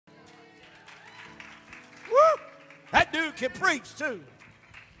dude can preach, too.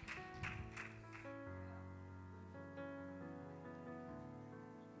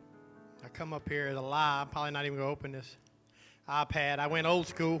 I come up here as a lie. I'm probably not even going to open this iPad. I went old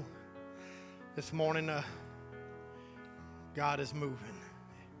school this morning. God is moving.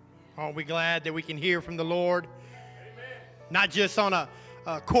 Aren't we glad that we can hear from the Lord? Amen. Not just on a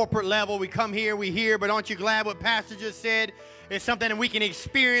corporate level. We come here, we hear, but aren't you glad what Pastor just said? It's something that we can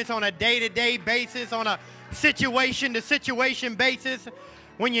experience on a day-to-day basis, on a situation-to-situation basis.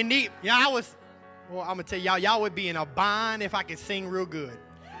 When you need, I'm going to tell y'all would be in a bind if I could sing real good.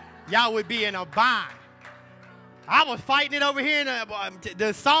 Y'all would be in a bind. I was fighting it over here, and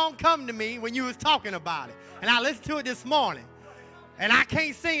the song come to me when you was talking about it. And I listened to it this morning. And I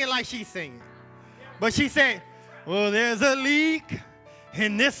can't sing it like she's singing. But she said, well, there's a leak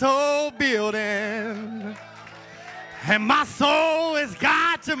in this old building. And my soul has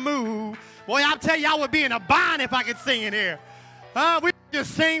got to move. Boy, I'll tell you, I would be in a bind if I could sing in here. We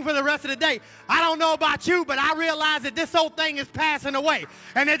just sing for the rest of the day. I don't know about you, but I realize that this whole thing is passing away.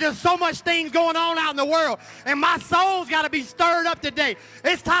 And there's just so much things going on out in the world. And my soul's got to be stirred up today.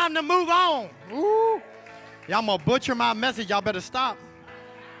 It's time to move on. Ooh. Y'all going to butcher my message. Y'all better stop.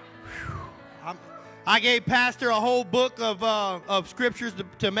 I gave Pastor a whole book of scriptures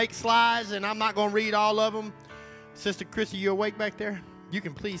to make slides, and I'm not going to read all of them. Sister Chrissy, you awake back there? You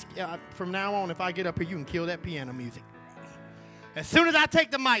can please, from now on, if I get up here, you can kill that piano music. As soon as I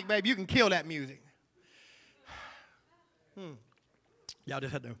take the mic, babe, you can kill that music. Y'all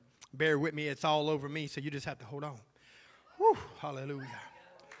just have to bear with me. It's all over me, so you just have to hold on. Whew, hallelujah.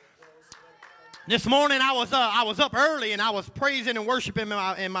 This morning I was up early and I was praising and worshiping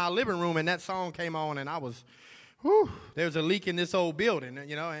in my living room, and that song came on, and I was, there's a leak in this old building,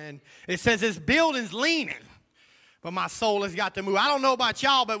 and it says this building's leaning, but my soul has got to move. I don't know about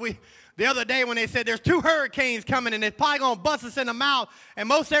y'all, but the other day when they said there's 2 hurricanes coming and it's probably going to bust us in the mouth, and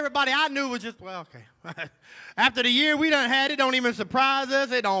most everybody I knew was just, well, okay. After the year we done had, it don't even surprise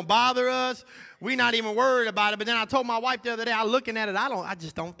us. It don't bother us. We not even worried about it. But then I told my wife the other day, I looking at it, I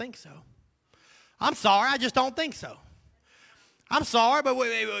just don't think so. I'm sorry, I just don't think so. I'm sorry,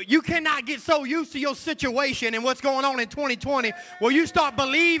 but you cannot get so used to your situation and what's going on in 2020 where you start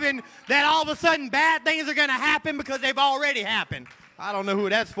believing that all of a sudden bad things are going to happen because they've already happened. I don't know who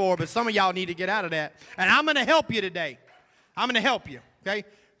that's for, but some of y'all need to get out of that. And I'm going to help you today. I'm going to help you, okay?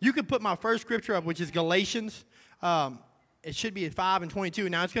 You can put my first scripture up, which is Galatians. It should be at 5:22.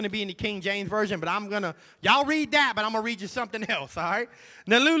 Now, it's going to be in the King James Version, but y'all read that, but I'm going to read you something else, all right?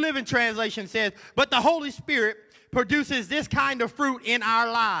 The New Living Translation says, but the Holy Spirit produces this kind of fruit in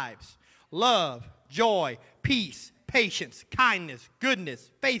our lives: love, joy, peace, patience, kindness,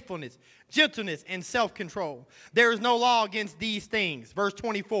 goodness, faithfulness, gentleness, and self-control. There is no law against these things. Verse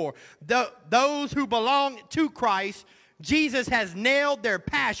 24, those who belong to Christ, Jesus has nailed their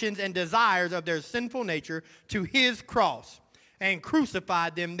passions and desires of their sinful nature to his cross and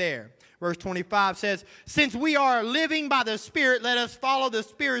crucified them there. Verse 25 says, since we are living by the Spirit, let us follow the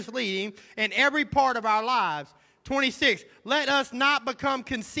Spirit's leading in every part of our lives. 26, let us not become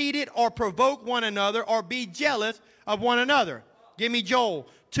conceited or provoke one another or be jealous of one another. Give me Joel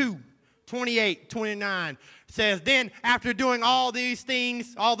 2:28-29. Says, then after doing all those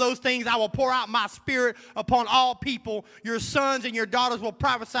things, I will pour out my Spirit upon all people. Your sons and your daughters will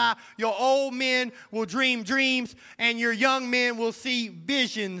prophesy. Your old men will dream dreams, and your young men will see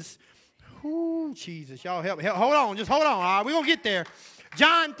visions. Ooh, Jesus, y'all help me. Hold on, just hold on. All right, we're going to get there.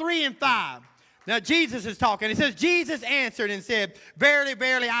 John 3:5. Now, Jesus is talking. It says, Jesus answered and said, verily,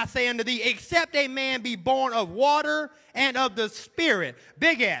 verily, I say unto thee, except a man be born of water and of the Spirit,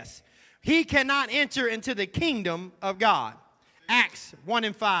 big S, he cannot enter into the kingdom of God. Acts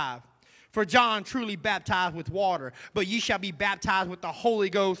 1:5. For John truly baptized with water, but ye shall be baptized with the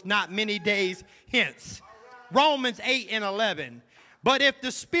Holy Ghost not many days hence. Romans 8:11. But if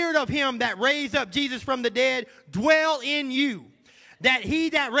the Spirit of him that raised up Jesus from the dead dwell in you, that he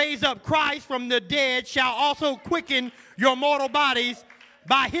that raised up Christ from the dead shall also quicken your mortal bodies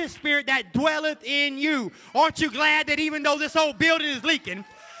by his Spirit that dwelleth in you. Aren't you glad that even though this old building is leaking,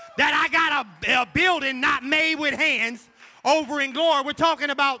 that I got a building not made with hands over in glory? We're talking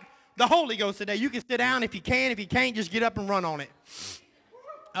about the Holy Ghost today. You can sit down if you can. If you can't, just get up and run on it.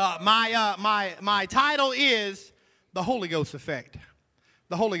 My title is The Holy Ghost Effect.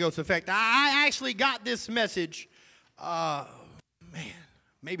 The Holy Ghost Effect. I actually got this message,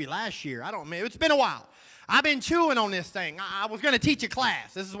 maybe last year. It's been a while. I've been chewing on this thing. I was going to teach a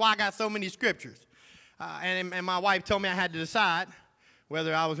class. This is why I got so many scriptures. And my wife told me I had to decide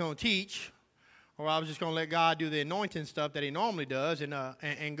whether I was going to teach or I was just going to let God do the anointing stuff that he normally does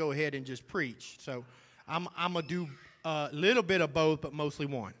and go ahead and just preach. So I'm going to do A little bit of both, but mostly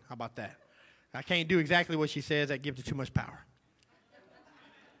one. How about that? I can't do exactly what she says. That gives her too much power.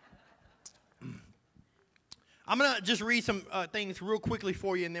 I'm gonna just read some things real quickly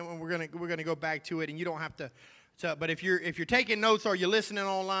for you, and then we're gonna go back to it. And you don't have to. But if you're taking notes or you're listening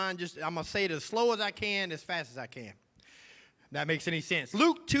online, I'm gonna say it as slow as I can, as fast as I can. That makes any sense.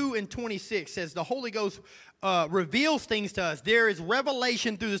 Luke 2:26 says the Holy Ghost reveals things to us. There is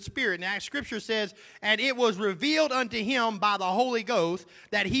revelation through the Spirit. Now, Scripture says, and it was revealed unto him by the Holy Ghost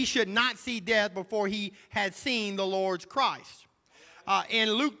that he should not see death before he had seen the Lord's Christ.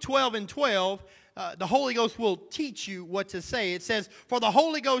 In Luke 12:12, the Holy Ghost will teach you what to say. It says, for the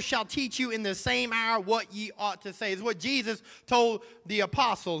Holy Ghost shall teach you in the same hour what ye ought to say. It's what Jesus told the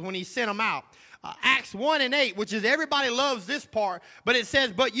apostles when he sent them out. Acts 1:8, which is everybody loves this part, but it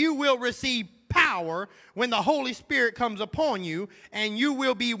says, but you will receive power when the Holy Spirit comes upon you, and you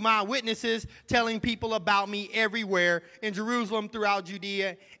will be my witnesses, telling people about me everywhere in Jerusalem, throughout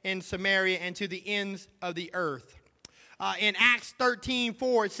Judea and Samaria, and to the ends of the earth. In Acts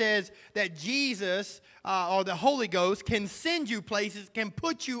 13:4, it says that Jesus or the Holy Ghost can send you places, can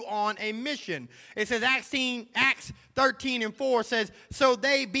put you on a mission. It says Acts 13:4 says, so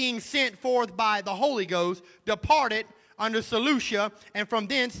they being sent forth by the Holy Ghost departed under Seleucia, and from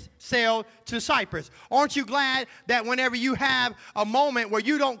thence sailed to Cyprus. Aren't you glad that whenever you have a moment where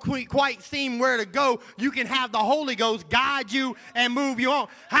you don't quite seem where to go, you can have the Holy Ghost guide you and move you on?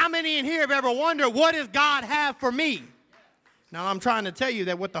 How many in here have ever wondered, what does God have for me? Now, I'm trying to tell you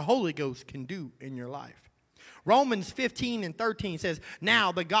that what the Holy Ghost can do in your life. Romans 15:13 says,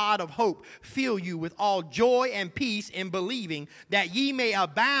 now the God of hope fill you with all joy and peace in believing, that ye may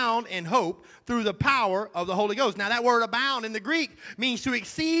abound in hope through the power of the Holy Ghost. Now, that word abound in the Greek means to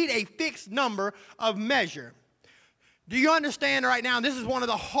exceed a fixed number of measure. Do you understand right now? This is one of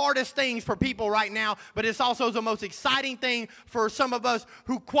the hardest things for people right now, but it's also the most exciting thing for some of us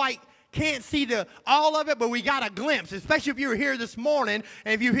who can't see all of it, but we got a glimpse, especially if you were here this morning,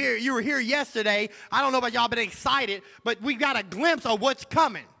 and if you were here yesterday. I don't know about y'all, but excited, but we got a glimpse of what's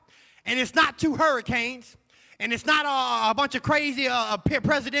coming. And it's not 2 hurricanes, and it's not a bunch of crazy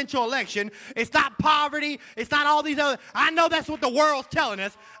presidential election. It's not poverty. It's not all these other. I know that's what the world's telling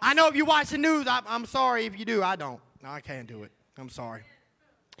us. I know if you watch the news, I'm sorry if you do. I don't. No, I can't do it. I'm sorry.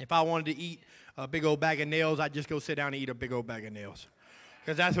 If I wanted to eat a big old bag of nails, I'd just go sit down and eat a big old bag of nails.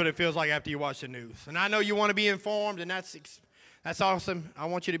 Because that's what it feels like after you watch the news. And I know you want to be informed, and that's awesome. I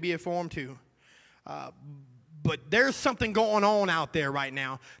want you to be informed too. But there's something going on out there right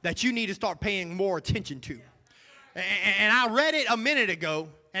now that you need to start paying more attention to. And I read it a minute ago,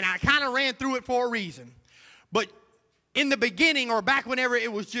 and I kind of ran through it for a reason. But in the beginning, or back whenever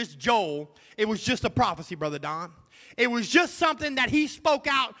it was just Joel, it was just a prophecy, Brother Don. It was just something that he spoke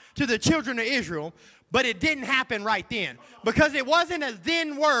out to the children of Israel. But it didn't happen right then. Because it wasn't a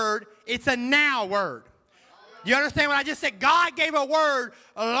then word, it's a now word. You understand what I just said? God gave a word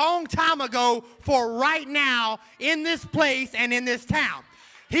a long time ago for right now in this place and in this town.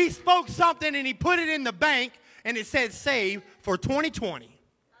 He spoke something and he put it in the bank, and it said save for 2020.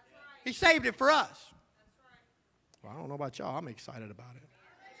 He saved it for us. Well, I don't know about y'all. I'm excited about it.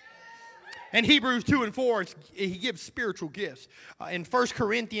 In Hebrews 2:4, he gives spiritual gifts. In 1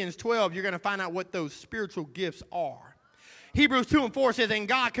 Corinthians 12, you're going to find out what those spiritual gifts are. Hebrews 2:4 says, and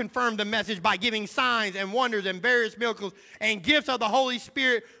God confirmed the message by giving signs and wonders and various miracles and gifts of the Holy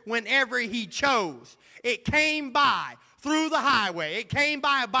Spirit whenever he chose. It came by through the highway. It came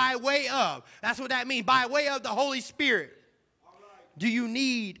by way of. That's what that means, by way of the Holy Spirit. Do you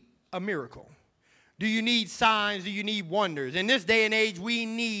need a miracle? Do you need signs? Do you need wonders? In this day and age, we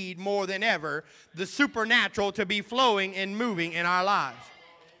need more than ever the supernatural to be flowing and moving in our lives.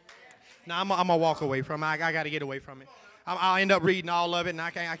 Now, I'm going to walk away from it. I got to get away from it. I'll end up reading all of it, and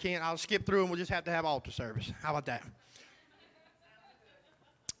I can't. I'll skip through, and we'll just have to have altar service. How about that?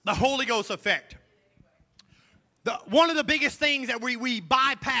 The Holy Ghost effect. One of the biggest things that we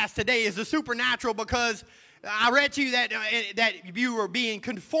bypass today is the supernatural, because I read to you that you were being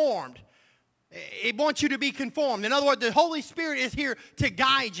conformed. It wants you to be conformed. In other words, the Holy Spirit is here to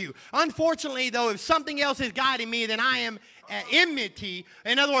guide you. Unfortunately, though, if something else is guiding me, then I am at enmity.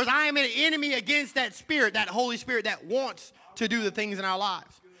 In other words, I am an enemy against that Spirit, that Holy Spirit that wants to do the things in our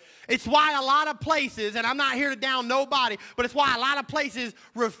lives. It's why a lot of places, and I'm not here to down nobody, but it's why a lot of places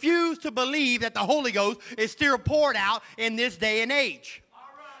refuse to believe that the Holy Ghost is still poured out in this day and age.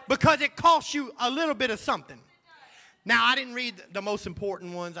 Because it costs you a little bit of something. Now, I didn't read the most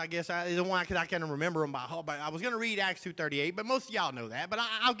important ones, I guess. The one I can remember them by heart. But I was going to read Acts 2:38, but most of y'all know that. But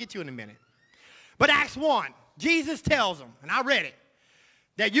I'll get you in a minute. But Acts 1, Jesus tells them, and I read it.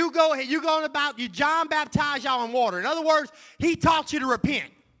 That you going about, John baptized y'all in water. In other words, he taught you to repent.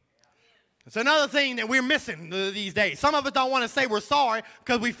 It's another thing that we're missing these days. Some of us don't want to say we're sorry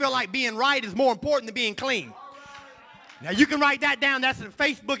because we feel like being right is more important than being clean. Now, you can write that down. That's in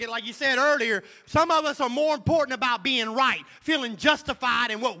Facebook. Like you said earlier, some of us are more important about being right, feeling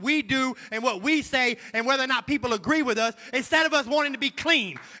justified in what we do and what we say and whether or not people agree with us, instead of us wanting to be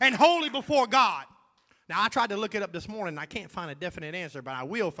clean and holy before God. Now, I tried to look it up this morning, and I can't find a definite answer, but I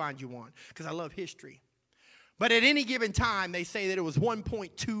will find you one because I love history. But at any given time, they say that it was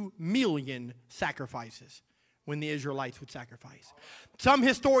 1.2 million sacrifices when the Israelites would sacrifice. Some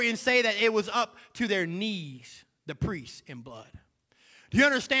historians say that it was up to their knees, the priests, in blood. Do you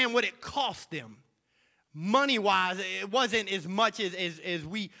understand what it cost them? Money-wise, it wasn't as much as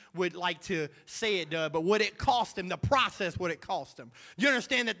we would like to say it does, but what it cost them, the process, what it cost them. You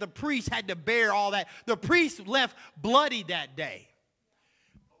understand that the priests had to bear all that. The priests left bloody that day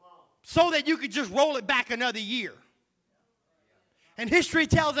so that you could just roll it back another year. And history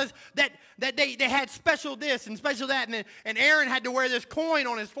tells us that they had special this and special that, and Aaron had to wear this coin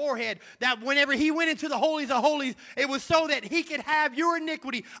on his forehead that whenever he went into the holies of holies, it was so that he could have your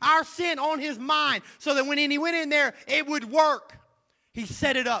iniquity, our sin, on his mind, so that when he went in there, it would work. He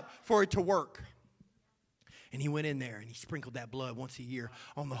set it up for it to work. And he went in there and he sprinkled that blood once a year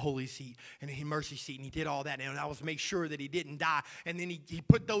on the holy seat and the mercy seat, and he did all that. And I was to make sure that he didn't die. And then he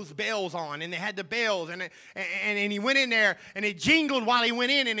put those bells on, and they had the bells, and he went in there, and it jingled while he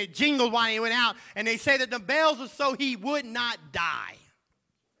went in, and it jingled while he went out. And they say that the bells were so he would not die.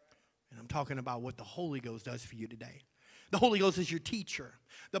 And I'm talking about what the Holy Ghost does for you today. The Holy Ghost is your teacher.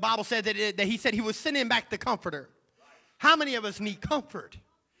 The Bible said that he said he was sending back the Comforter. How many of us need comfort?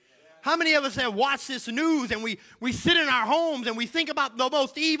 How many of us have watched this news and we sit in our homes and we think about the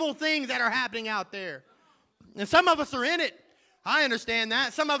most evil things that are happening out there? And some of us are in it. I understand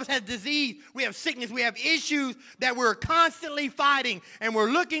that. Some of us have disease. We have sickness. We have issues that we're constantly fighting, and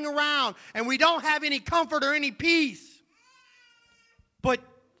we're looking around and we don't have any comfort or any peace. But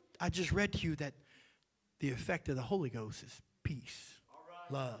I just read to you that the effect of the Holy Ghost is peace,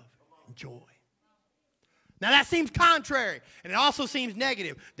 love, and joy. Now, that seems contrary, and it also seems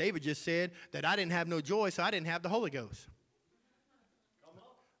negative. David just said that I didn't have no joy, so I didn't have the Holy Ghost.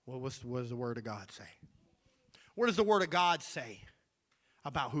 Well, what does the Word of God say? What does the Word of God say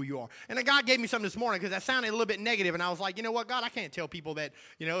about who you are? And then God gave me something this morning because that sounded a little bit negative, and I was like, you know what, God, I can't tell people that,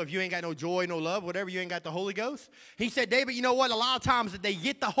 if you ain't got no joy, no love, whatever, you ain't got the Holy Ghost. He said, David, you know what, a lot of times that they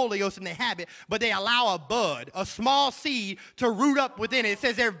get the Holy Ghost and they have it, but they allow a bud, a small seed, to root up within it. It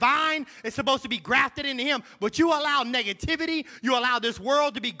says their vine is supposed to be grafted into him, but you allow negativity, you allow this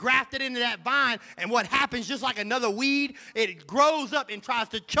world to be grafted into that vine, and what happens, just like another weed, it grows up and tries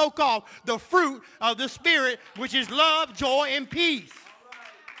to choke off the fruit of the Spirit, which is love, joy, and peace.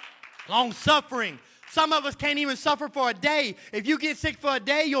 Long suffering. Some of us can't even suffer for a day. If you get sick for a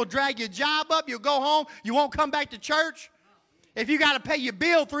day, you'll drag your job up. You'll go home. You won't come back to church. If you got to pay your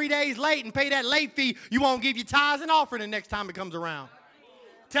bill 3 days late and pay that late fee, you won't give your tithes and offering the next time it comes around.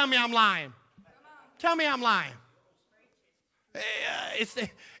 Tell me I'm lying. Tell me I'm lying.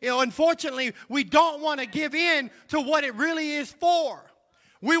 Unfortunately, we don't want to give in to what it really is for.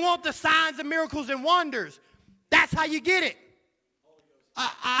 We want the signs and miracles and wonders. That's how you get it.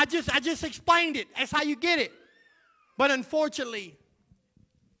 I just explained it. That's how you get it. But unfortunately,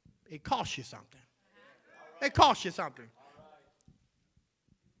 it costs you something. It costs you something.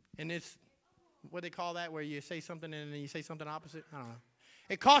 And it's, what they call that, where you say something and then you say something opposite? I don't know.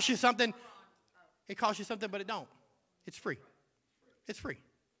 It costs you something. It costs you something, but it don't. It's free. It's free.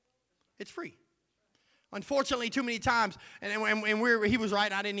 It's free. Unfortunately, too many times, and he was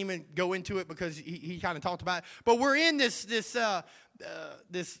right. I didn't even go into it because he kind of talked about it. But we're in this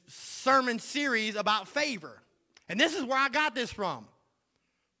sermon series about favor. And this is where I got this from.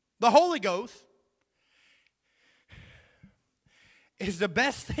 The Holy Ghost is the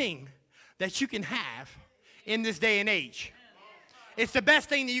best thing that you can have in this day and age. It's the best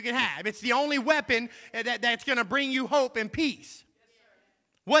thing that you can have. It's the only weapon that's going to bring you hope and peace.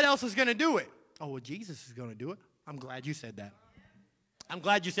 What else is going to do it? Oh, well, Jesus is going to do it. I'm glad you said that. I'm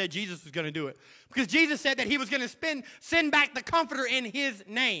glad you said Jesus was going to do it. Because Jesus said that he was going to send back the Comforter in his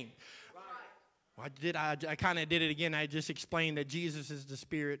name. Well, I kind of did it again. I just explained that Jesus is the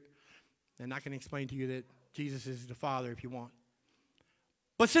Spirit. And I can explain to you that Jesus is the Father if you want.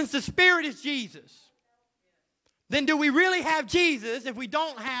 But since the Spirit is Jesus, then do we really have Jesus if we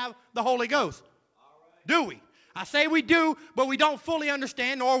don't have the Holy Ghost? Do we? I say we do, but we don't fully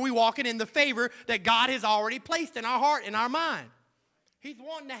understand, nor are we walking in the favor that God has already placed in our heart, in our mind. He's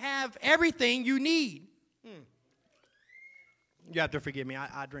wanting to have everything you need. You have to forgive me.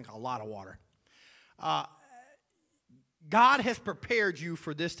 I drink a lot of water. God has prepared you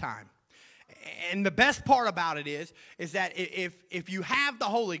for this time. And the best part about it is that if you have the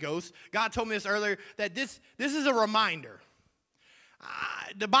Holy Ghost, God told me this earlier, that this is a reminder.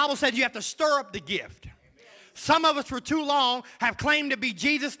 The Bible says you have to stir up the gift. Some of us for too long have claimed to be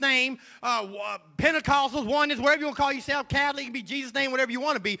Jesus' name, Pentecostals, oneness, whatever you want to call yourself, Catholic, you can be Jesus' name, whatever you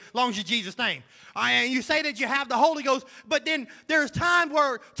want to be, as long as you're Jesus' name. And you say that you have the Holy Ghost, but then there's times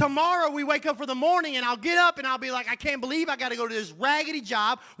where tomorrow we wake up for the morning and I'll get up and I'll be like, I can't believe I got to go to this raggedy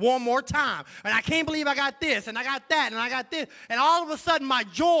job one more time. And I can't believe I got this and I got that and I got this. And all of a sudden my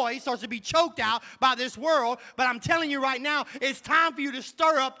joy starts to be choked out by this world. But I'm telling you right now, it's time for you to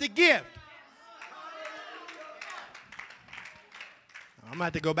stir up the gift. I'm going to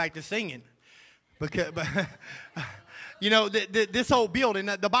have to go back to singing. Because, you know, this whole building,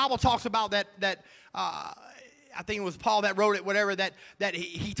 the Bible talks about that I think it was Paul that wrote it, whatever, that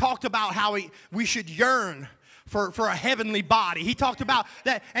he talked about how we should yearn for a heavenly body. He talked about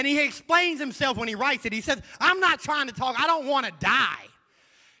that, and he explains himself when he writes it. He says, I'm not trying to talk, I don't want to die.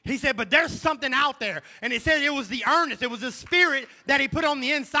 He said, but there's something out there. And it said it was the earnest, it was the spirit that he put on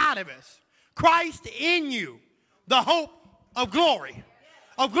the inside of us. Christ in you, the hope of glory.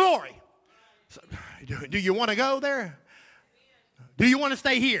 Of glory. So, do you want to go there? Do you want to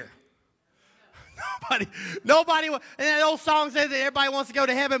stay here? Nobody. And that old song says that everybody wants to go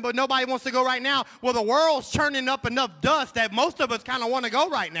to heaven, but nobody wants to go right now. Well, the world's churning up enough dust that most of us kind of want to go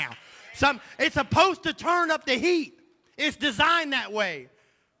right now. It's supposed to turn up the heat. It's designed that way.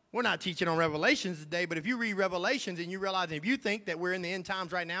 We're not teaching on Revelations today, but if you read Revelations and you realize, if you think that we're in the end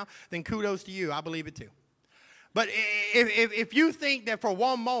times right now, then kudos to you. I believe it too. But if you think that for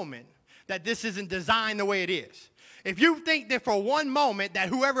one moment that this isn't designed the way it is, if you think that for one moment that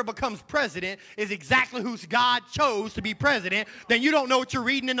whoever becomes president is exactly who God chose to be president, then you don't know what you're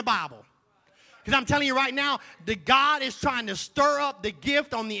reading in the Bible. Because I'm telling you right now, that God is trying to stir up the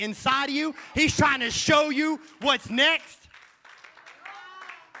gift on the inside of you. He's trying to show you what's next.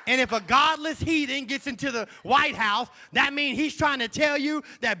 And if a godless heathen gets into the White House, that means he's trying to tell you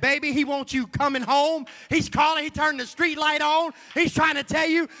that, baby, he wants you coming home. He's calling, he turned the street light on. He's trying to tell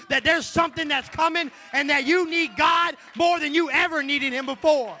you that there's something that's coming and that you need God more than you ever needed him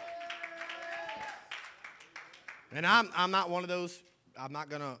before. And I'm not one of those, I'm not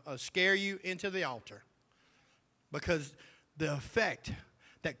going to scare you into the altar, because the effect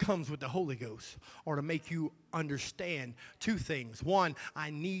that comes with the Holy Ghost or to make you understand two things. One, I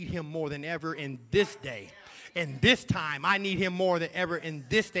need him more than ever in this day. In this time, I need him more than ever in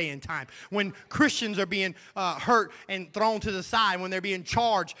this day and time. When Christians are being hurt and thrown to the side, when they're being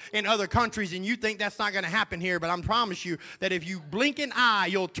charged in other countries, and you think that's not going to happen here, but I promise you that if you blink an eye,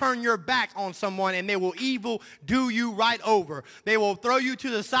 you'll turn your back on someone and they will evil do you right over. They will throw you to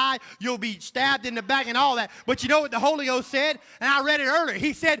the side. You'll be stabbed in the back and all that. But you know what the Holy Ghost said? And I read it earlier.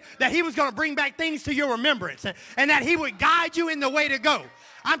 He said that he was going to bring back things to your remembrance and that he would guide you in the way to go.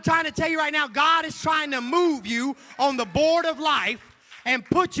 I'm trying to tell you right now, God is trying to move you on the board of life and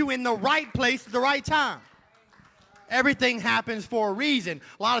put you in the right place at the right time. Everything happens for a reason.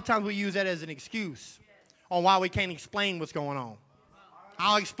 A lot of times we use that as an excuse on why we can't explain what's going on.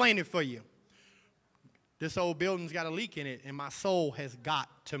 I'll explain it for you. This old building's got a leak in it, and my soul has got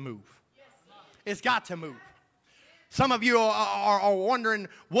to move. It's got to move. Some of you are wondering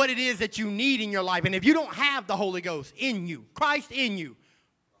what it is that you need in your life. And if you don't have the Holy Ghost in you, Christ in you,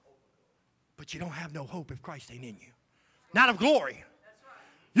 but you don't have no hope if Christ ain't in you. Not of glory.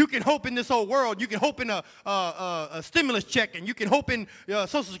 You can hope in this old world. You can hope in a stimulus check, and you can hope in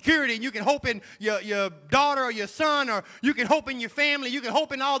Social Security, and you can hope in your daughter or your son, or you can hope in your family. You can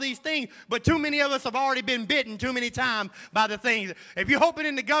hope in all these things, but too many of us have already been bitten too many times by the things. If you're hoping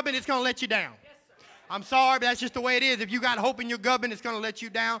in the government, it's going to let you down. I'm sorry, but that's just the way it is. If you got hope in your government, it's going to let you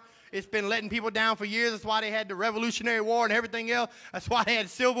down. It's been letting people down for years. That's why they had the Revolutionary War and everything else. That's why they had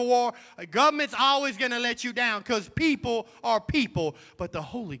Civil War. The government's always going to let you down because people are people. But the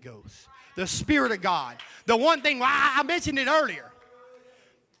Holy Ghost, the Spirit of God, the one thing, I mentioned it earlier.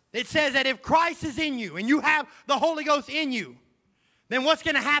 It says that if Christ is in you and you have the Holy Ghost in you, then what's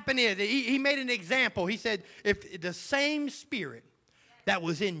going to happen is, he made an example. He said, if the same Spirit that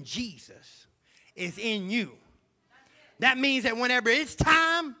was in Jesus is in you, that means that whenever it's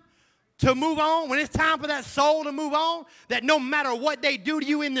time to move on, when it's time for that soul to move on, that no matter what they do to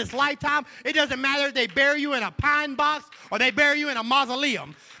you in this lifetime, it doesn't matter if they bury you in a pine box or they bury you in a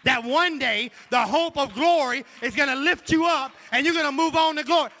mausoleum, that one day the hope of glory is going to lift you up and you're going to move on to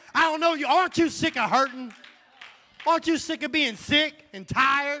glory. I don't know, aren't you sick of hurting? Aren't you sick of being sick and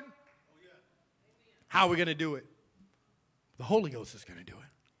tired? How are we going to do it? The Holy Ghost is going to do it.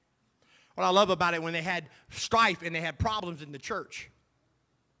 What I love about it, when they had strife and they had problems in the church,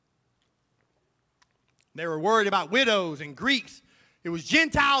 they were worried about widows and Greeks. It was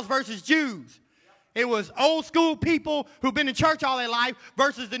Gentiles versus Jews. It was old school people who've been in church all their life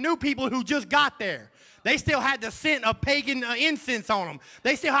versus the new people who just got there. They still had the scent of pagan incense on them.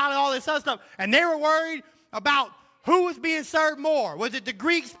 They still had all this other stuff. And they were worried about who was being served more. Was it the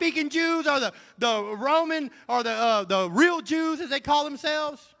Greek-speaking Jews or the Roman or the real Jews, as they call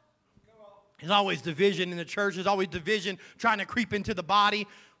themselves? There's always division in the church. There's always division trying to creep into the body.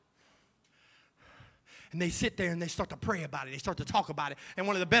 And they sit there and they start to pray about it. They start to talk about it. And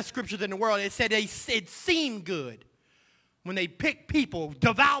one of the best scriptures in the world, it said it seemed good when they picked people,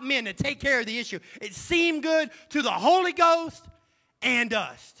 devout men, to take care of the issue. It seemed good to the Holy Ghost and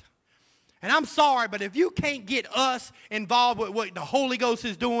us. And I'm sorry, but if you can't get us involved with what the Holy Ghost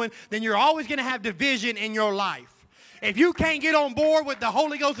is doing, then you're always going to have division in your life. If you can't get on board with the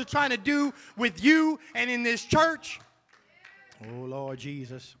Holy Ghost is trying to do with you and in this church, oh, Lord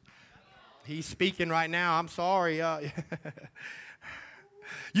Jesus. He's speaking right now. I'm sorry. You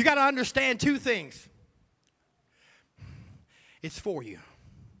got to understand two things. It's for you.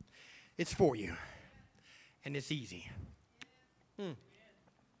 It's for you. And it's easy.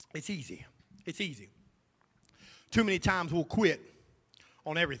 It's easy. It's easy. Too many times we'll quit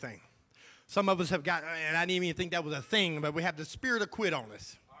on everything. Some of us have got, and I didn't even think that was a thing, but we have the spirit of quit on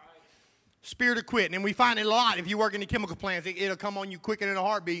us. Spirit of quit. And we find it a lot. If you work in the chemical plants, it'll come on you quicker than a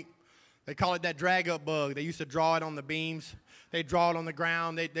heartbeat. They call it that drag-up bug. They used to draw it on the beams. They'd draw it on the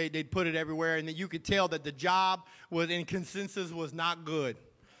ground. They'd put it everywhere. And then you could tell that the job was, in consensus, was not good.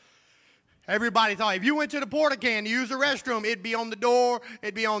 Everybody thought if you went to the porta can to use the restroom, it'd be on the door,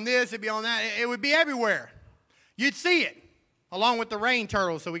 it'd be on this, it'd be on that. It would be everywhere. You'd see it, along with the rain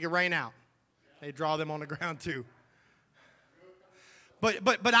turtles so we could rain out. They draw them on the ground too.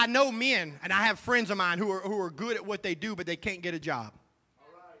 But I know men, and I have friends of mine who are good at what they do, but they can't get a job.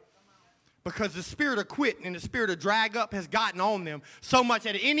 Because the spirit of quit and the spirit of drag up has gotten on them so much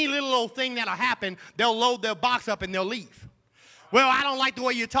that any little old thing that'll happen, they'll load their box up and they'll leave. Well, I don't like the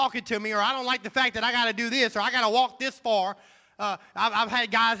way you're talking to me, or I don't like the fact that I got to do this, or I got to walk this far. I've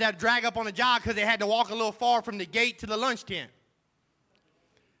had guys that drag up on a job because they had to walk a little far from the gate to the lunch tent.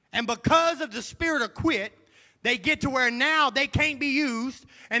 And because of the spirit of quit, they get to where now they can't be used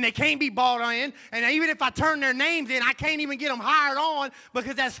and they can't be bought in. And even if I turn their names in, I can't even get them hired on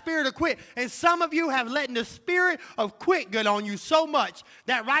because that spirit of quit. And some of you have let the spirit of quit get on you so much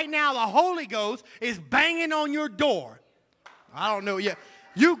that right now the Holy Ghost is banging on your door. I don't know yet.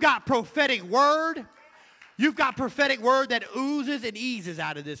 You've got prophetic word. You've got prophetic word that oozes and eases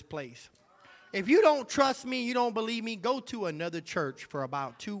out of this place. If you don't trust me, you don't believe me, go to another church for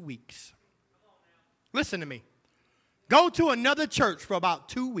about 2 weeks. Listen to me. Go to another church for about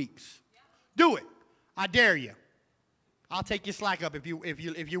 2 weeks. Do it. I dare you. I'll take your slack up. If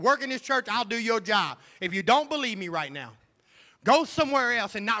you work in this church, I'll do your job. If you don't believe me right now, go somewhere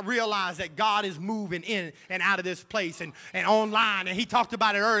else and not realize that God is moving in and out of this place and online. And he talked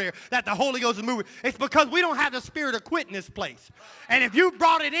about it earlier, that the Holy Ghost is moving. It's because we don't have the spirit of quit in this place. And if you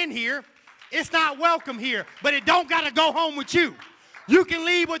brought it in here, it's not welcome here. But it don't got to go home with you. You can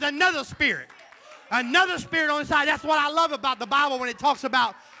leave with another spirit. Another spirit on the side. That's what I love about the Bible when it talks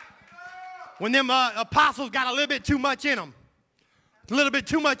about when them apostles got a little bit too much in them. A little bit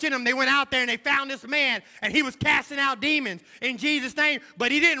too much in them. They went out there and they found this man and he was casting out demons in Jesus' name,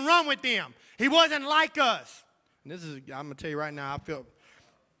 but he didn't run with them. He wasn't like us. And this is, I'm going to tell you right now, I feel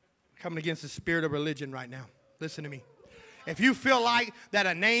coming against the spirit of religion right now. Listen to me. If you feel like that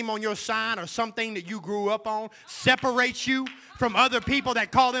a name on your sign or something that you grew up on separates you from other people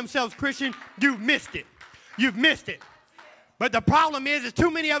that call themselves Christian, you've missed it. You've missed it. But the problem is too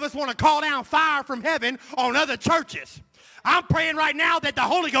many of us want to call down fire from heaven on other churches. I'm praying right now that the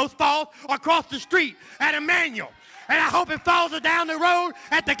Holy Ghost falls across the street at Emmanuel. And I hope it falls down the road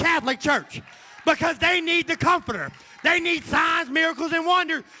at the Catholic Church. Because they need the Comforter. They need signs, miracles, and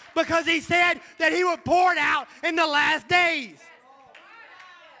wonders. Because he said that he would pour it out in the last days.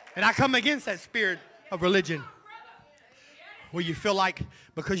 And I come against that spirit of religion. Where you feel like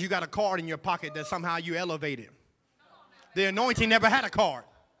because you got a card in your pocket that somehow you elevated. The anointing never had a card.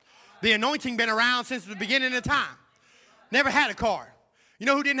 The anointing been around since the beginning of time. Never had a card. You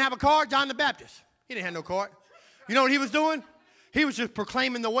know who didn't have a card? John the Baptist. He didn't have no card. You know what he was doing? He was just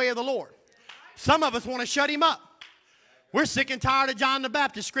proclaiming the way of the Lord. Some of us want to shut him up. We're sick and tired of John the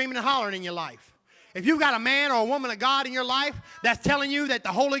Baptist screaming and hollering in your life. If you've got a man or a woman of God in your life that's telling you that the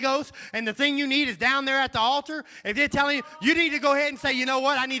Holy Ghost and the thing you need is down there at the altar, if they're telling you, you need to go ahead and say, you know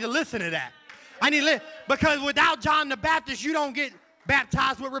what, I need to listen to that. I need to live. Because without John the Baptist, you don't get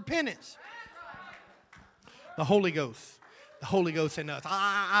baptized with repentance. The Holy Ghost. The Holy Ghost in us.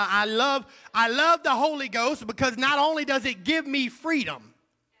 I love the Holy Ghost because not only does it give me freedom,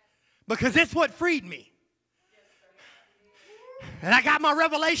 because it's what freed me. And I got my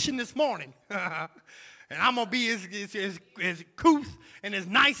revelation this morning. And I'm going to be as couth and as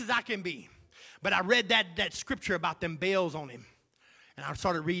nice as I can be. But I read that scripture about them bells on him. And I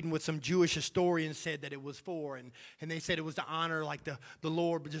started reading what some Jewish historians said that it was for. And they said it was to honor like the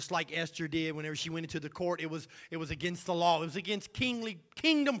Lord, but just like Esther did whenever she went into the court. It was against the law. It was against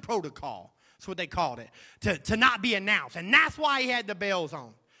kingdom protocol. That's what they called it. To not be announced. And that's why he had the bells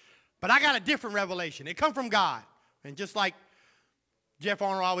on. But I got a different revelation. It come from God. And just like Jeff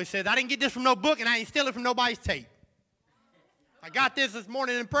Arnold always says, I didn't get this from no book and I ain't steal it from nobody's tape. I got this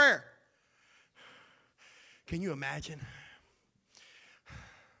morning in prayer. Can you imagine?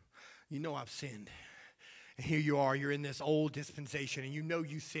 You know I've sinned. And here you are, you're in this old dispensation, and you know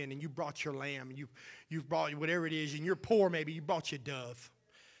you sinned, and you brought your lamb, and you've brought whatever it is, and you're poor maybe, you brought your dove.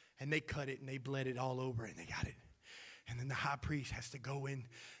 And they cut it, and they bled it all over, and they got it. And then the high priest has to go into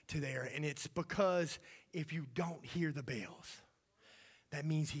there, and it's because if you don't hear the bells, that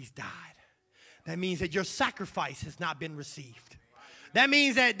means he's died. That means that your sacrifice has not been received. That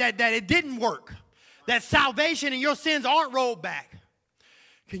means that it didn't work. That salvation and your sins aren't rolled back.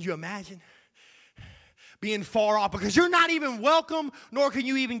 Can you imagine being far off? Because you're not even welcome, nor can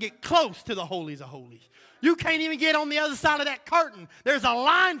you even get close to the holies of holies. You can't even get on the other side of that curtain. There's a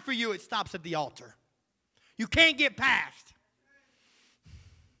line for you. It stops at the altar. You can't get past.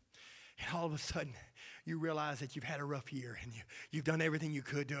 And all of a sudden, you realize that you've had a rough year and you've done everything you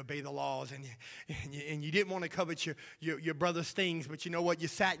could to obey the laws, and you didn't want to covet your brother's things, but you know what? You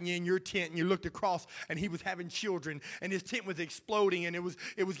sat in your tent and you looked across, and he was having children, and his tent was exploding, and it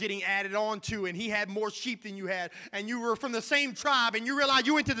was getting added on to, and he had more sheep than you had, and you were from the same tribe, and you realized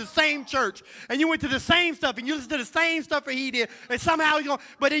you went to the same church, and you went to the same stuff, and you listened to the same stuff that he did, and somehow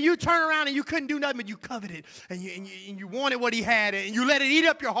but then you turn around and you couldn't do nothing, but you coveted, and you wanted what he had, and you let it eat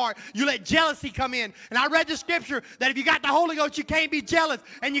up your heart. You let jealousy come in. And I read the scripture that if you got the Holy Ghost, you can't be jealous,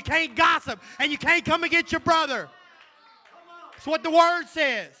 and you can't gossip, and you can't come against your brother. That's what the word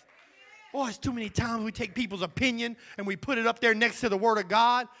says. Boy, it's too many times we take people's opinion and we put it up there next to the word of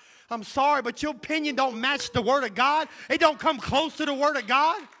God. I'm sorry, but your opinion don't match the word of God. It don't come close to the word of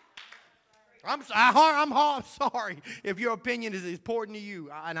God. I'm sorry if your opinion is important to you.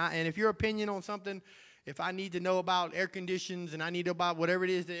 And if your opinion on something, if I need to know about air conditions and I need to know about whatever it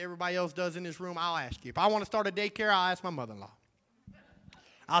is that everybody else does in this room, I'll ask you. If I want to start a daycare, I'll ask my mother-in-law.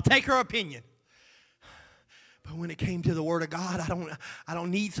 I'll take her opinion. But when it came to the Word of God, I don't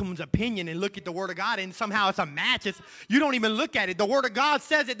need someone's opinion and look at the Word of God and somehow it's a match. You don't even look at it. The Word of God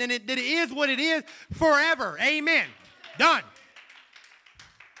says it, then it is what it is forever. Amen. Done.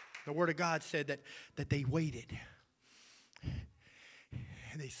 The Word of God said that they waited.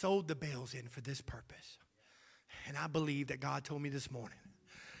 And they sold the bells in for this purpose. And I believe that God told me this morning,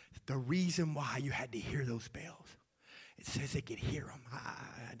 the reason why you had to hear those bells, it says they could hear them.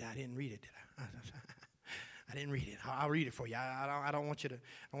 I didn't read it, did I? I didn't read it. I'll read it for you. I don't want you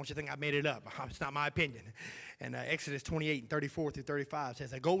to think I made it up. It's not my opinion. And Exodus 28:34-35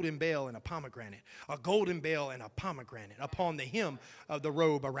 says, a golden bell and a pomegranate upon the hem of the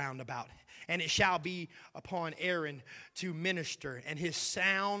robe around about. And it shall be upon Aaron to minister, and his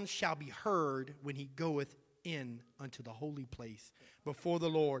sound shall be heard when he goeth in unto the holy place before the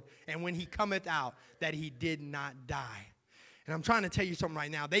Lord, and when he cometh out, that he did not die. And I'm trying to tell you something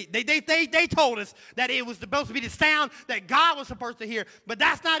right now. They told us that it was supposed to be the sound that God was supposed to hear. But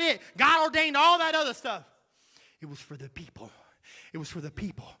that's not it. God ordained all that other stuff. It was for the people. It was for the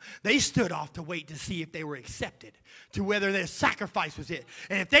people. They stood off to wait to see if they were accepted, to whether their sacrifice was it.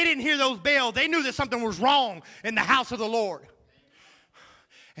 And if they didn't hear those bells, they knew that something was wrong in the house of the Lord.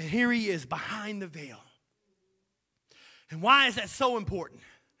 And here he is behind the veil. And why is that so important?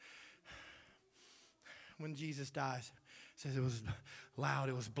 When Jesus dies, it says it was loud,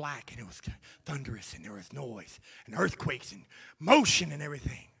 it was black, and it was thunderous, and there was noise, and earthquakes, and motion, and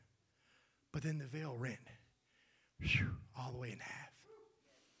everything. But then the veil rent all the way in half.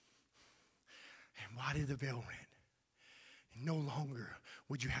 And why did the veil rent? And no longer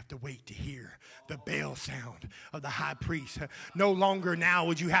would you have to wait to hear the bell sound of the high priest. No longer now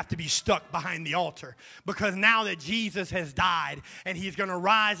would you have to be stuck behind the altar, because now that Jesus has died and he's going to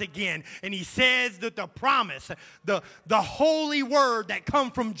rise again, and he says that the promise, the holy word that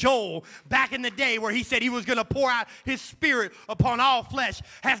come from Joel back in the day where he said he was going to pour out his spirit upon all flesh,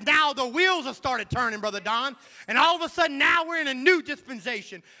 has now the wheels have started turning, Brother Don, and all of a sudden now we're in a new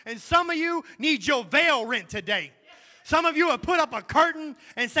dispensation, and some of you need your veil rent today. Some of you have put up a curtain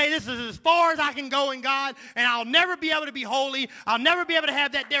and say, this is as far as I can go in God, and I'll never be able to be holy. I'll never be able to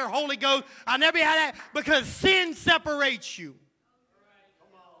have that there Holy Ghost. I'll never have that, because sin separates you.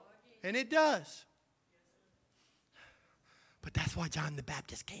 And it does. But that's why John the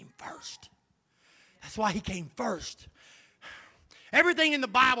Baptist came first. That's why he came first. Everything in the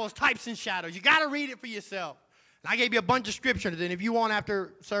Bible is types and shadows. You got to read it for yourself. And I gave you a bunch of scriptures, and if you want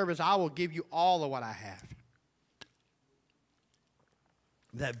after service, I will give you all of what I have.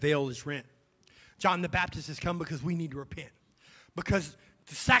 That veil is rent. John the Baptist has come because we need to repent. Because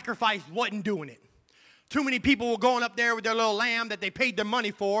the sacrifice wasn't doing it. Too many people were going up there with their little lamb that they paid their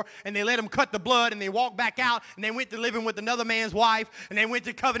money for, and they let them cut the blood, and they walked back out, and they went to living with another man's wife, and they went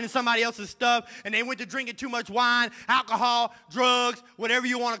to coveting somebody else's stuff, and they went to drinking too much wine, alcohol, drugs, whatever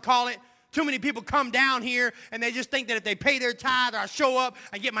you want to call it. Too many people come down here, and they just think that if they pay their tithe, or I show up,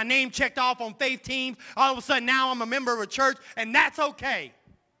 I get my name checked off on faith teams, all of a sudden now I'm a member of a church, and that's okay.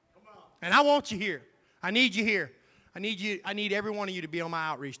 And I want you here. I need you here. I need every one of you to be on my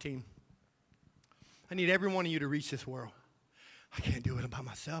outreach team. I need every one of you to reach this world. I can't do it by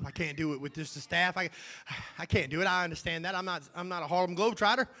myself. I can't do it with just the staff. I can't do it. I understand that. I'm not a Harlem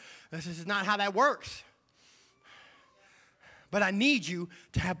Globetrotter. This is not how that works. But I need you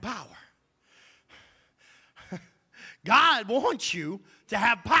to have power. God wants you to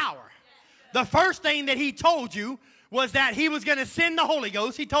have power. The first thing that he told you was that he was going to send the Holy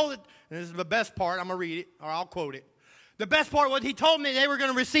Ghost. He told it, and this is the best part. I'm going to read it, or I'll quote it. The best part was he told me they were going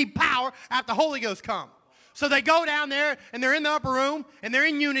to receive power after the Holy Ghost come. So they go down there, and they're in the upper room, and they're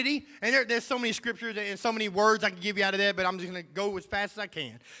in unity. And there's so many scriptures and so many words I can give you out of there, but I'm just going to go as fast as I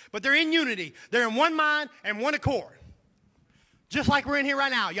can. But they're in unity. They're in one mind and one accord. Just like we're in here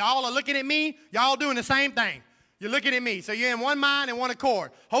right now. Y'all are looking at me. Y'all doing the same thing. You're looking at me. So you're in one mind and one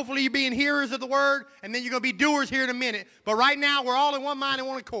accord. Hopefully you're being hearers of the word, and then you're going to be doers here in a minute. But right now, we're all in one mind and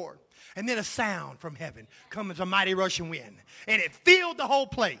one accord. And then a sound from heaven comes as a mighty rushing wind. And it filled the whole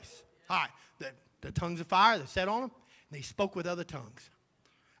place. All right. The tongues of fire that set on them, and they spoke with other tongues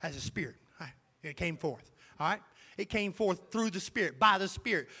as a spirit. All right. It came forth. All right. It came forth through the Spirit, by the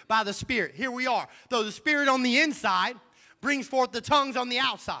Spirit, by the Spirit. Here we are. Though the Spirit on the inside brings forth the tongues on the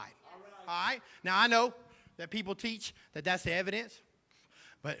outside. All right. Now, I know that people teach that that's the evidence,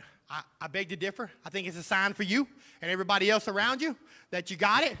 but I beg to differ. I think it's a sign for you and everybody else around you that you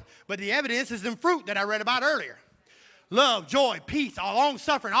got it, but the evidence is in fruit that I read about earlier. Love, joy, peace, long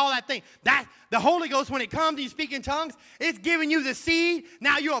suffering, all that thing. That the Holy Ghost, when it comes and you speak in tongues, it's giving you the seed.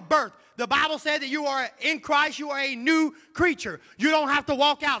 Now you're a birth. The Bible said that you are in Christ, you are a new creature. You don't have to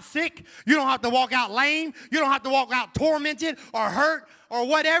walk out sick. You don't have to walk out lame. You don't have to walk out tormented or hurt or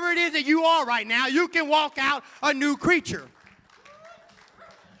whatever it is that you are right now. You can walk out a new creature.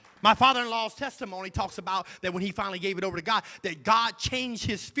 My father-in-law's testimony talks about that when he finally gave it over to God, that God changed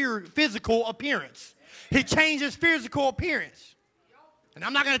his physical appearance. He changed his physical appearance. And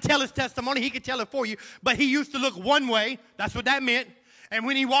I'm not going to tell his testimony. He could tell it for you. But he used to look one way. That's what that meant. And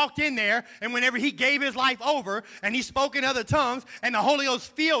when he walked in there, and whenever he gave his life over, and he spoke in other tongues, and the Holy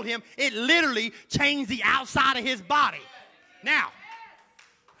Ghost filled him, it literally changed the outside of his body. Now,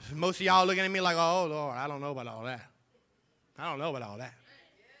 most of y'all looking at me like, oh, Lord, I don't know about all that. I don't know about all that.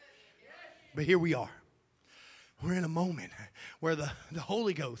 But here we are. We're in a moment where the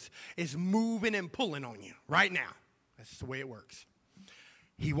Holy Ghost is moving and pulling on you right now. That's the way it works.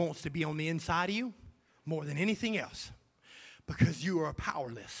 He wants to be on the inside of you more than anything else because you are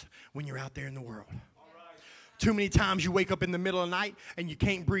powerless when you're out there in the world. Too many times you wake up in the middle of the night and you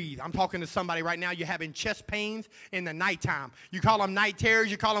can't breathe. I'm talking to somebody right now. You're having chest pains in the nighttime. You call them night terrors.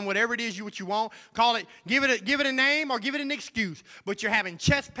 You call them whatever it is what you want. Call it, give it a name or give it an excuse. But you're having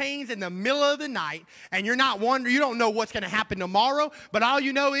chest pains in the middle of the night and you're not wondering. You don't know what's going to happen tomorrow. But all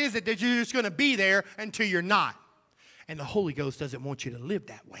you know is that you're just going to be there until you're not. And the Holy Ghost doesn't want you to live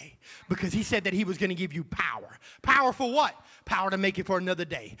that way because he said that he was going to give you power. Power for what? Power to make it for another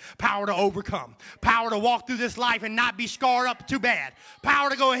day. Power to overcome. Power to walk through this life and not be scarred up too bad. Power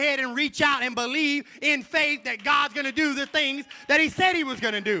to go ahead and reach out and believe in faith that God's going to do the things that he said he was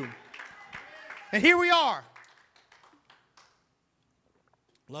going to do. And here we are.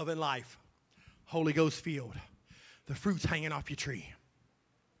 Love and life. Holy Ghost filled. The fruit's hanging off your tree.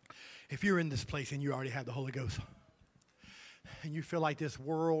 If you're in this place and you already have the Holy Ghost, and you feel like this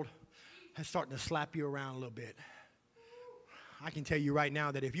world is starting to slap you around a little bit, I can tell you right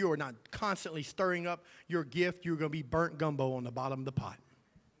now that if you are not constantly stirring up your gift, you're going to be burnt gumbo on the bottom of the pot.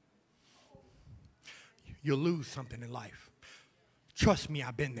 You'll lose something in life. Trust me,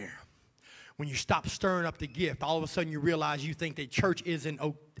 I've been there. When you stop stirring up the gift, all of a sudden you realize you think that church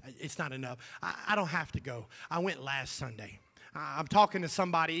it's not enough. I don't have to go. I went last Sunday. I'm talking to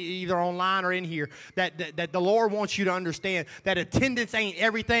somebody either online or in here that the Lord wants you to understand that attendance ain't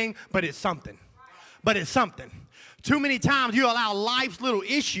everything, but it's something. But it's something. Too many times you allow life's little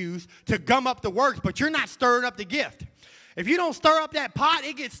issues to gum up the works, but you're not stirring up the gift. If you don't stir up that pot,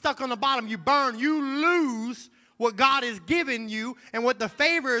 it gets stuck on the bottom. You burn. You lose what God has given you and what the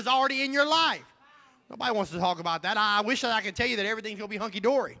favor is already in your life. Nobody wants to talk about that. I wish that I could tell you that everything's going to be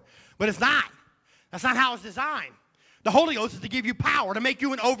hunky-dory, but it's not. That's not how it's designed. The Holy Ghost is to give you power, to make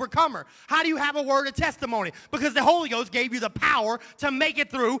you an overcomer. How do you have a word of testimony? Because the Holy Ghost gave you the power to make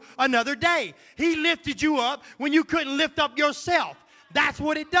it through another day. He lifted you up when you couldn't lift up yourself. That's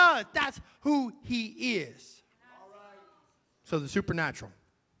what it does. That's who he is. So the supernatural,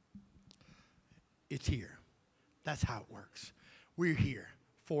 it's here. That's how it works. We're here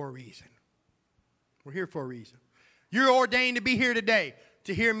for a reason. We're here for a reason. You're ordained to be here today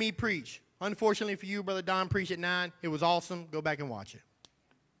to hear me preach. Unfortunately for you, Brother Don preached at 9. It was awesome. Go back and watch it.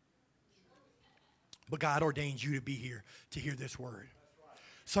 But God ordained you to be here to hear this word.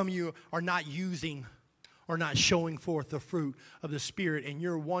 Some of you are not using or not showing forth the fruit of the Spirit, and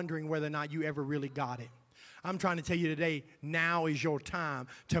you're wondering whether or not you ever really got it. I'm trying to tell you today, now is your time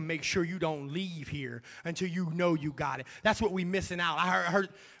to make sure you don't leave here until you know you got it. That's what we're missing out. I heard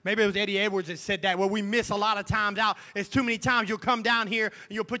maybe it was Eddie Edwards that said that. What we miss a lot of times out is too many times you'll come down here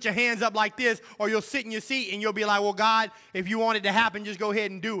and you'll put your hands up like this, or you'll sit in your seat and you'll be like, well, God, if you want it to happen, just go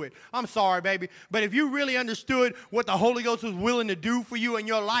ahead and do it. I'm sorry, baby. But if you really understood what the Holy Ghost was willing to do for you in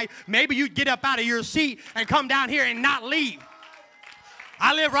your life, maybe you'd get up out of your seat and come down here and not leave.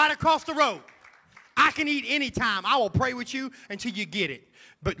 I live right across the road. I can eat anytime. I will pray with you until you get it.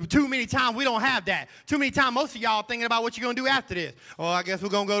 But too many times we don't have that. Too many times most of y'all thinking about what you're going to do after this. Oh, I guess we're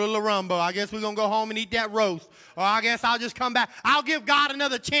going to go to La Rumba. I guess we're going to go home and eat that roast. Or I guess I'll just come back. I'll give God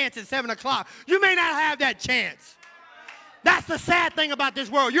another chance at 7 o'clock. You may not have that chance. That's the sad thing about this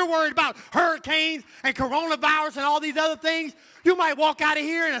world. You're worried about hurricanes and coronavirus and all these other things. You might walk out of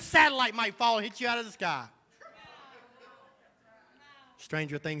here and a satellite might fall and hit you out of the sky.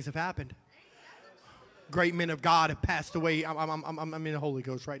 Stranger things have happened. Great men of God have passed away. I'm in the Holy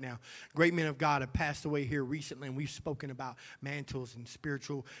Ghost right now. Great men of God have passed away here recently, and we've spoken about mantles and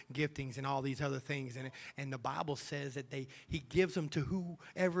spiritual giftings and all these other things. And the Bible says that he gives them to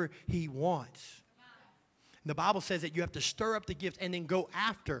whoever he wants. And the Bible says that you have to stir up the gifts and then go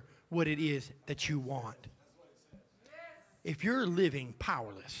after what it is that you want. If you're living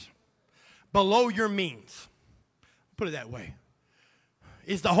powerless, below your means, put it that way.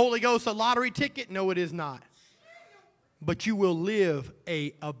 Is the Holy Ghost a lottery ticket? No, it is not. But you will live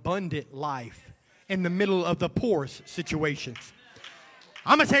an abundant life in the middle of the poorest situations.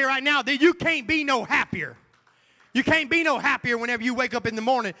 I'm going to tell you right now that you can't be no happier. You can't be no happier whenever you wake up in the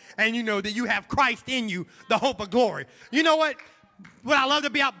morning and you know that you have Christ in you, the hope of glory. You know what? What I love to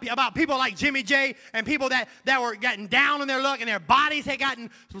be about people like Jimmy J and people that were getting down on their luck and their bodies had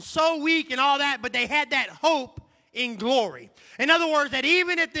gotten so weak and all that, but they had that hope in glory. In other words, that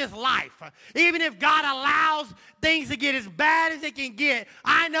even if this life, even if God allows things to get as bad as it can get,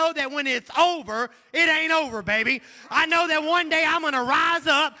 I know that when it's over, it ain't over, baby. I know that one day I'm going to rise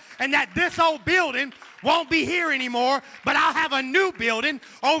up and that this old building won't be here anymore, but I'll have a new building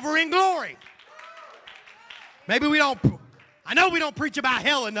over in glory. Maybe I know we don't preach about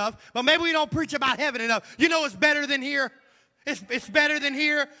hell enough, but maybe we don't preach about heaven enough. You know it's better than here? It's better than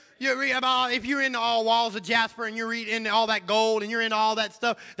here. You read about, if you're into all walls of jasper and you're into all that gold and you're into all that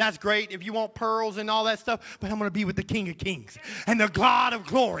stuff, that's great. If you want pearls and all that stuff, but I'm going to be with the King of Kings and the God of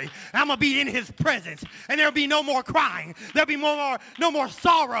glory. And I'm going to be in his presence, and there'll be no more crying. There'll be no more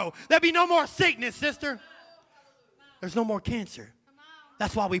sorrow. There'll be no more sickness, sister. There's no more cancer.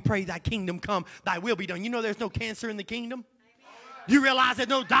 That's why we pray thy kingdom come, thy will be done. You know there's no cancer in the kingdom? You realize there's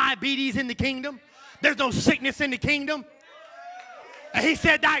no diabetes in the kingdom? There's no sickness in the kingdom? And he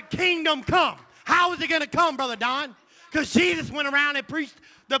said, thy kingdom come. How is it going to come, Brother Don? Because Jesus went around and preached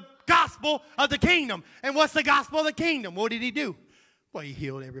the gospel of the kingdom. And what's the gospel of the kingdom? What did he do? Well, he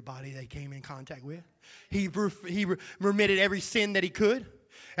healed everybody they came in contact with. He remitted every sin that he could.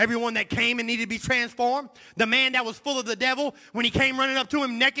 Everyone that came and needed to be transformed. The man that was full of the devil, when he came running up to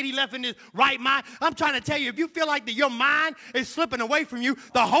him naked, he left in his right mind. I'm trying to tell you, if you feel like your mind is slipping away from you,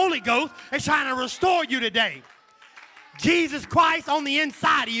 the Holy Ghost is trying to restore you today. Jesus Christ on the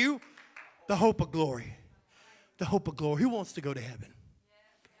inside of you, the hope of glory. The hope of glory. Who wants to go to heaven?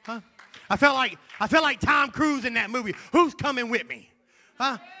 Huh? I felt like Tom Cruise in that movie. Who's coming with me?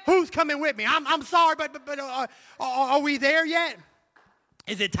 Huh? Who's coming with me? I'm sorry, but are we there yet?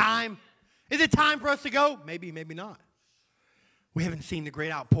 Is it time? Is it time for us to go? Maybe, maybe not. We haven't seen the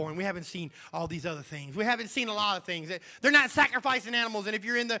great outpouring. We haven't seen all these other things. We haven't seen a lot of things. They're not sacrificing animals, and if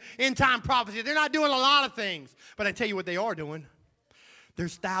you're in the end-time prophecy, they're not doing a lot of things. But I tell you what they are doing.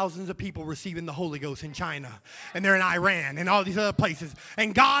 There's thousands of people receiving the Holy Ghost in China, and they're in Iran and all these other places.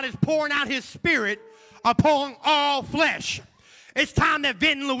 And God is pouring out his Spirit upon all flesh. It's time that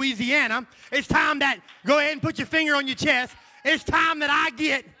Vinton, Louisiana, it's time that, go ahead and put your finger on your chest, it's time that I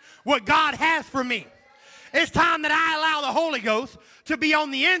get what God has for me. It's time that I allow the Holy Ghost to be on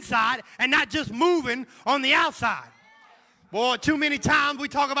the inside and not just moving on the outside. Boy, too many times we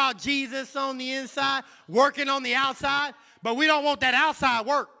talk about Jesus on the inside, working on the outside, but we don't want that outside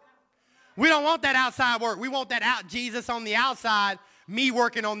work. We don't want that outside work. We want that Jesus on the outside, me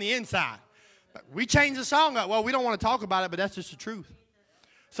working on the inside. We changed the song up. Well, we don't want to talk about it, but that's just the truth.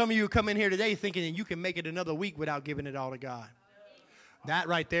 Some of you come in here today thinking that you can make it another week without giving it all to God. That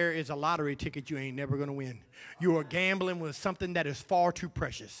right there is a lottery ticket you ain't never going to win. You are gambling with something that is far too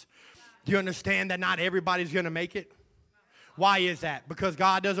precious. Do you understand that not everybody's going to make it? Why is that? Because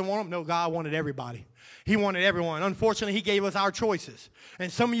God doesn't want them? No, God wanted everybody. He wanted everyone. Unfortunately, he gave us our choices.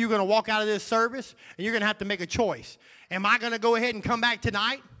 And some of you are going to walk out of this service, and you're going to have to make a choice. Am I going to go ahead and come back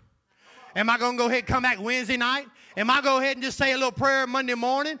tonight? Am I going to go ahead and come back Wednesday night? Am I go ahead and just say a little prayer Monday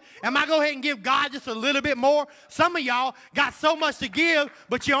morning? Am I go ahead and give God just a little bit more? Some of y'all got so much to give,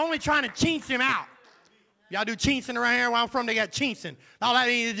 but you're only trying to chintz him out. Y'all do chintzing around here where I'm from, they got chintzing. All that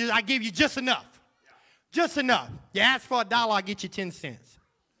means is I give you just enough. Just enough. You ask for $1, I'll get you 10 cents.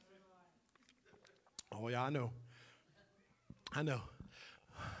 Oh, yeah, I know. I know.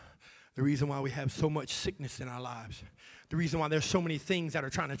 The reason why we have so much sickness in our lives, the reason why there's so many things that are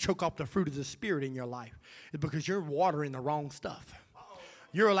trying to choke off the fruit of the Spirit in your life is because you're watering the wrong stuff.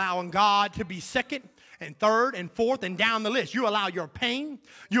 You're allowing God to be second and third and fourth and down the list. You allow your pain,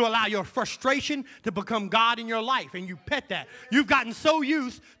 you allow your frustration to become God in your life, and you pet that. You've gotten so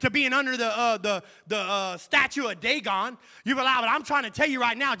used to being under the statue of Dagon, you've allowed it. I'm trying to tell you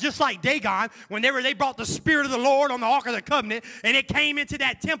right now, just like Dagon, whenever they brought the Spirit of the Lord on the Ark of the Covenant, and it came into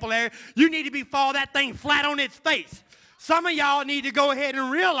that temple area, you need to fall that thing flat on its face. Some of y'all need to go ahead and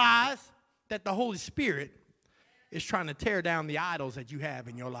realize that the Holy Spirit is trying to tear down the idols that you have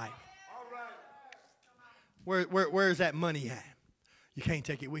in your life. Where's that money at? You can't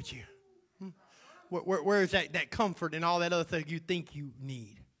take it with you. Where's that comfort and all that other thing you think you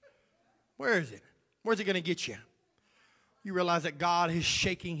need? Where is it? Where's it going to get you? You realize that God is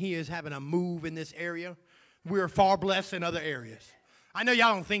shaking. He is having a move in this area. We are far blessed in other areas. I know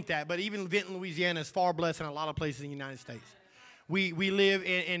y'all don't think that, but even Vinton, Louisiana is far blessed in a lot of places in the United States. We live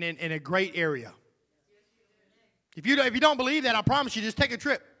in a great area. If you don't believe that, I promise you, just take a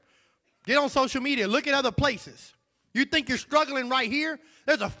trip. Get on social media. Look at other places. You think you're struggling right here?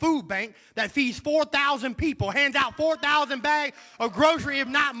 There's a food bank that feeds 4,000 people, hands out 4,000 bags of grocery, if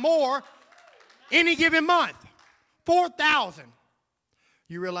not more, any given month. 4,000.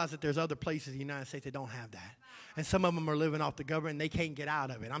 You realize that there's other places in the United States that don't have that. And some of them are living off the government, and they can't get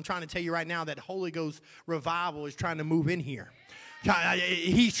out of it. I'm trying to tell you right now that Holy Ghost revival is trying to move in here.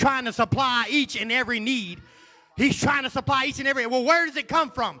 He's trying to supply each and every need. He's trying to supply each and every. Well, where does it come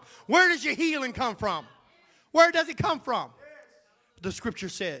from? Where does your healing come from? Where does it come from? The scripture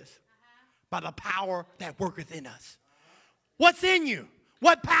says, by the power that worketh in us. What's in you?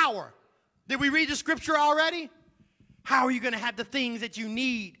 What power? Did we read the scripture already? How are you going to have the things that you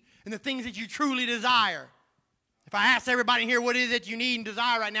need and the things that you truly desire? If I asked everybody here what it is that you need and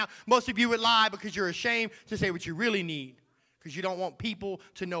desire right now, most of you would lie because you're ashamed to say what you really need, because you don't want people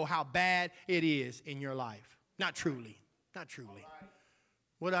to know how bad it is in your life. Not truly. Not truly.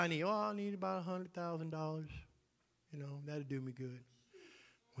 What do I need? Oh, I need about $100,000. You know, that'll do me good.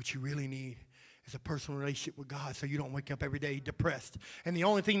 What you really need is a personal relationship with God so you don't wake up every day depressed. And the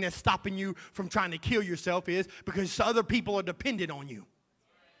only thing that's stopping you from trying to kill yourself is because other people are dependent on you.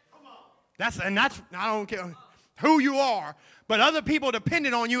 That's I don't care who you are, but other people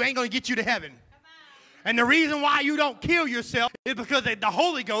dependent on you ain't going to get you to heaven. And the reason why you don't kill yourself is because the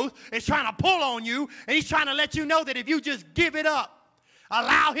Holy Ghost is trying to pull on you, and he's trying to let you know that if you just give it up.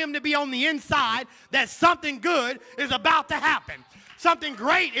 Allow him to be on the inside, that something good is about to happen. Something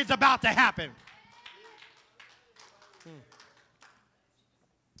great is about to happen.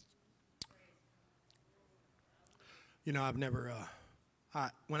 You know, I've never,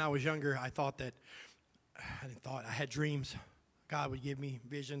 when I was younger, I had dreams. God would give me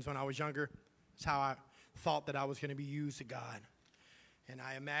visions when I was younger. That's how I thought that I was going to be used to God. And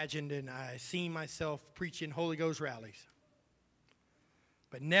I imagined and I seen myself preaching Holy Ghost rallies.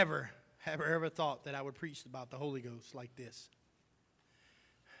 But never have I ever thought that I would preach about the Holy Ghost like this.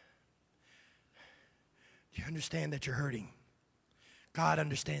 Do you understand that you're hurting? God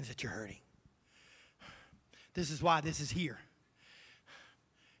understands that you're hurting. This is why this is here.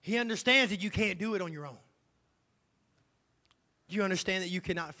 He understands that you can't do it on your own. Do you understand that you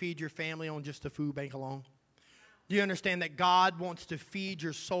cannot feed your family on just the food bank alone? Do you understand that God wants to feed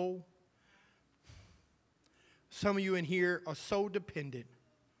your soul? Some of you in here are so dependent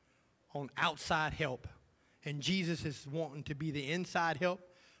on outside help, and Jesus is wanting to be the inside help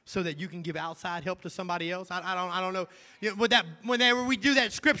so that you can give outside help to somebody else. I don't know. You know, whenever we do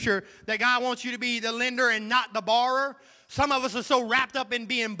that scripture that God wants you to be the lender and not the borrower, some of us are so wrapped up in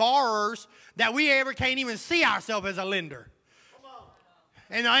being borrowers that we ever can't even see ourselves as a lender.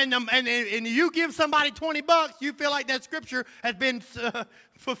 And you give somebody $20, you feel like that scripture has been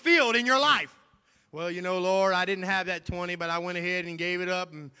fulfilled in your life. Well, you know, Lord, I didn't have that 20, but I went ahead and gave it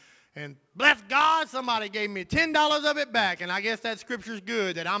up, and bless God, somebody gave me $10 of it back, and I guess that scripture's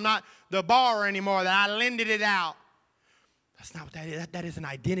good, that I'm not the borrower anymore, that I lended it out. That's not what that is. That is an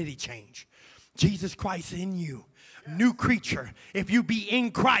identity change. Jesus Christ in you, new creature. If you be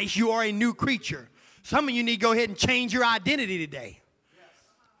in Christ, you are a new creature. Some of you need to go ahead and change your identity today.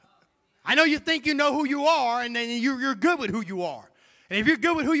 I know you think you know who you are, and then you're good with who you are. And if you're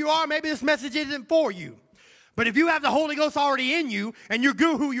good with who you are, maybe this message isn't for you. But if you have the Holy Ghost already in you, and you're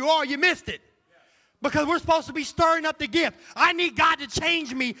good with who you are, you missed it. Because we're supposed to be stirring up the gift. I need God to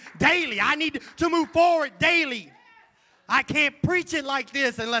change me daily. I need to move forward daily. I can't preach it like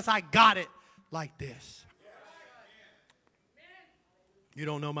this unless I got it like this. You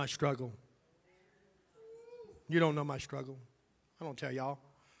don't know my struggle. You don't know my struggle. I don't tell y'all.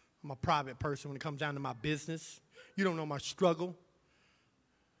 I'm a private person when it comes down to my business. You don't know my struggle.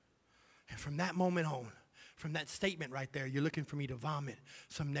 And from that moment on, from that statement right there, you're looking for me to vomit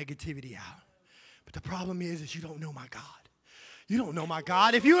some negativity out. But the problem is you don't know my God. You don't know my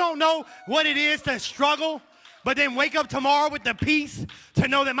God. If you don't know what it is to struggle, but then wake up tomorrow with the peace to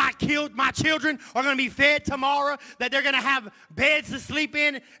know that my children are going to be fed tomorrow, that they're going to have beds to sleep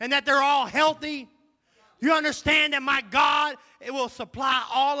in, and that they're all healthy. You understand that my God, it will supply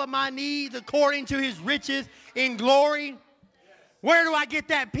all of my needs according to his riches in glory. Where do I get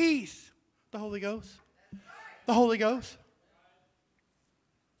that peace? The Holy Ghost. The Holy Ghost.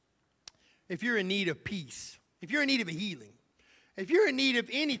 If you're in need of peace, if you're in need of a healing, if you're in need of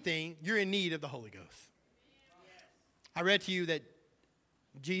anything, you're in need of the Holy Ghost. I read to you that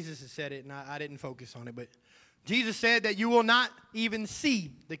Jesus has said it, and I didn't focus on it, but Jesus said that you will not even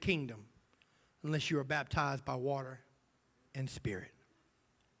see the kingdom unless you are baptized by water and spirit.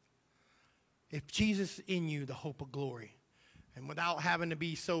 If Jesus is in you, the hope of glory, and without having to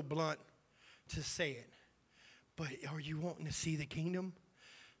be so blunt to say it, but are you wanting to see the kingdom?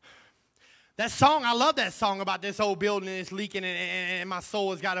 That song, I love that song about this old building and it's leaking and my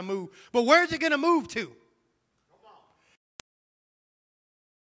soul has got to move. But where's it going to move to?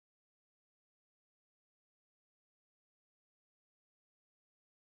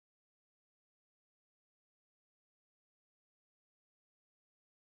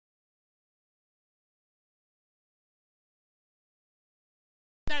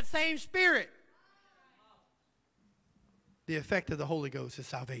 That same spirit. The effect of the Holy Ghost is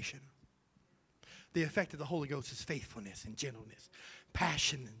salvation. The effect of the Holy Ghost is faithfulness and gentleness,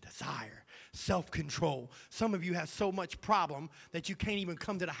 passion and desire, self-control. Some of you have so much problem that you can't even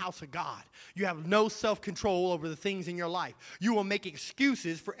come to the house of God. You have no self-control over the things in your life. You will make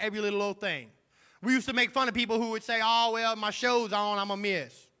excuses for every little old thing. We used to make fun of people who would say, oh, well, my show's on, I'm going to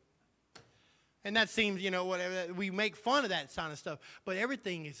miss. And that seems, you know, whatever. We make fun of that kind of stuff. But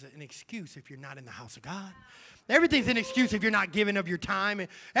everything is an excuse if you're not in the house of God. Everything's an excuse if you're not giving of your time.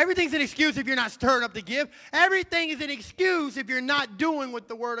 Everything's an excuse if you're not stirring up the gift. Everything is an excuse if you're not doing what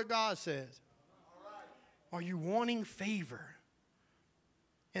the Word of God says. Are you wanting favor?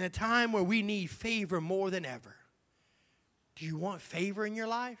 In a time where we need favor more than ever. Do you want favor in your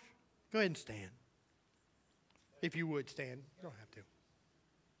life? Go ahead and stand. If you would stand. You don't have to.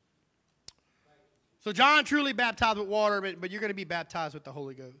 So John truly baptized with water, but you're going to be baptized with the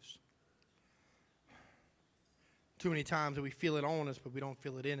Holy Ghost. Too many times that we feel it on us, but we don't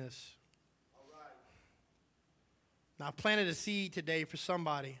feel it in us. Now, I've planted a seed today for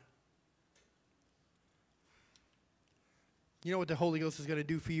somebody. You know what the Holy Ghost is going to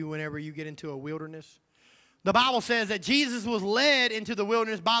do for you whenever you get into a wilderness? The Bible says that Jesus was led into the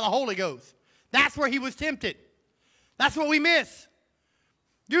wilderness by the Holy Ghost. That's where he was tempted. That's what we miss.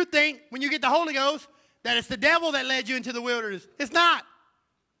 You think when you get the Holy Ghost that it's the devil that led you into the wilderness. It's not.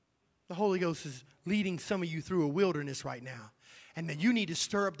 The Holy Ghost is leading some of you through a wilderness right now. And then you need to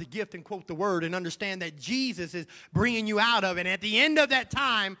stir up the gift and quote the word and understand that Jesus is bringing you out of it. And at the end of that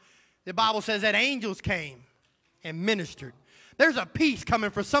time, the Bible says that angels came and ministered. There's a peace coming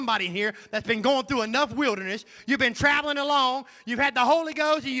for somebody in here that's been going through enough wilderness. You've been traveling along. You've had the Holy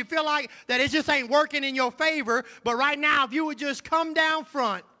Ghost, and you feel like that it just ain't working in your favor. But right now, if you would just come down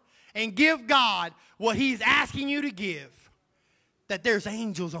front and give God what he's asking you to give, that there's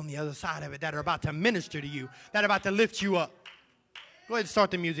angels on the other side of it that are about to minister to you, that are about to lift you up. Go ahead and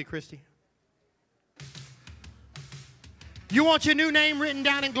start the music, Christy. You want your new name written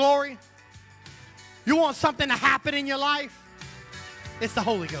down in glory? You want something to happen in your life? It's the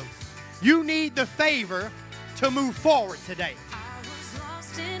Holy Ghost. You need the favor to move forward today.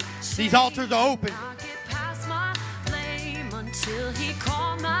 These altars are open. Until he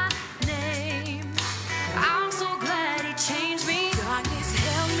called my